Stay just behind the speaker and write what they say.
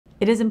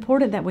It is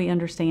important that we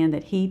understand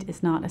that heat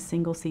is not a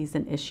single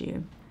season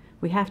issue.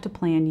 We have to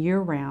plan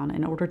year-round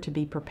in order to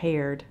be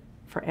prepared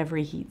for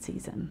every heat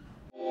season.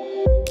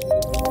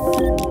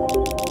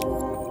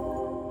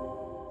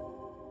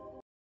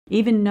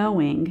 Even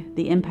knowing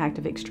the impact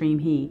of extreme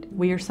heat,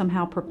 we are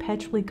somehow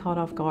perpetually caught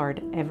off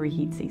guard every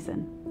heat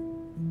season.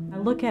 I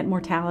look at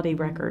mortality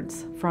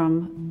records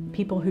from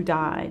people who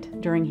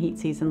died during heat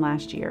season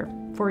last year.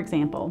 For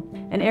example,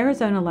 in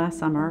Arizona last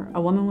summer,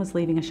 a woman was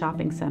leaving a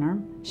shopping center.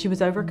 She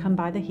was overcome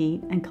by the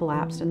heat and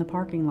collapsed in the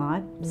parking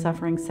lot,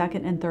 suffering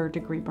 2nd and 3rd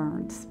degree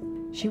burns.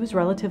 She was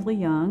relatively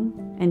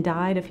young and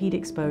died of heat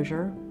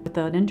exposure with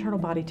an internal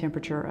body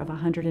temperature of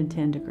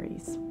 110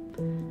 degrees.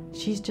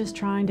 She's just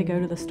trying to go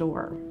to the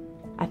store.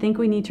 I think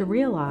we need to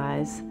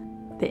realize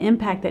the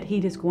impact that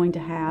heat is going to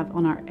have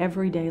on our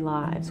everyday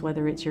lives,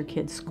 whether it's your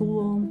kid's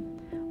school,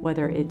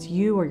 whether it's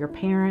you or your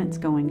parents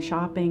going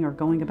shopping or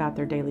going about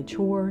their daily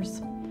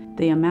chores,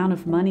 the amount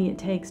of money it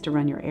takes to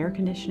run your air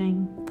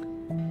conditioning.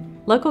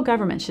 Local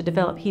governments should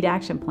develop heat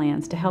action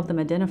plans to help them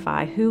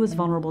identify who is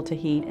vulnerable to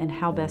heat and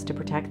how best to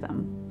protect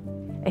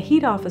them. A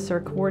heat officer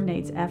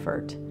coordinates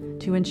effort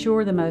to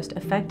ensure the most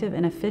effective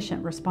and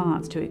efficient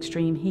response to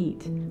extreme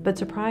heat. But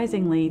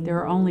surprisingly, there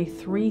are only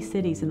 3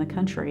 cities in the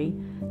country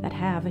that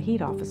have a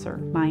heat officer: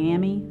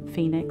 Miami,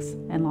 Phoenix,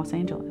 and Los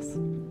Angeles.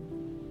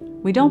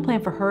 We don't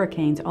plan for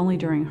hurricanes only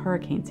during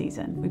hurricane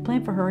season. We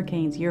plan for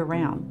hurricanes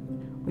year-round.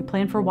 We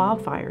plan for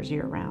wildfires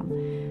year-round.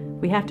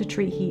 We have to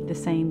treat heat the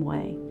same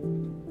way.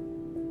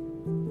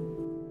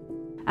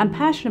 I'm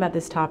passionate about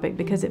this topic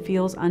because it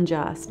feels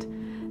unjust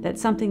that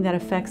something that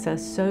affects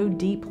us so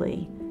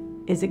deeply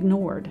is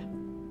ignored.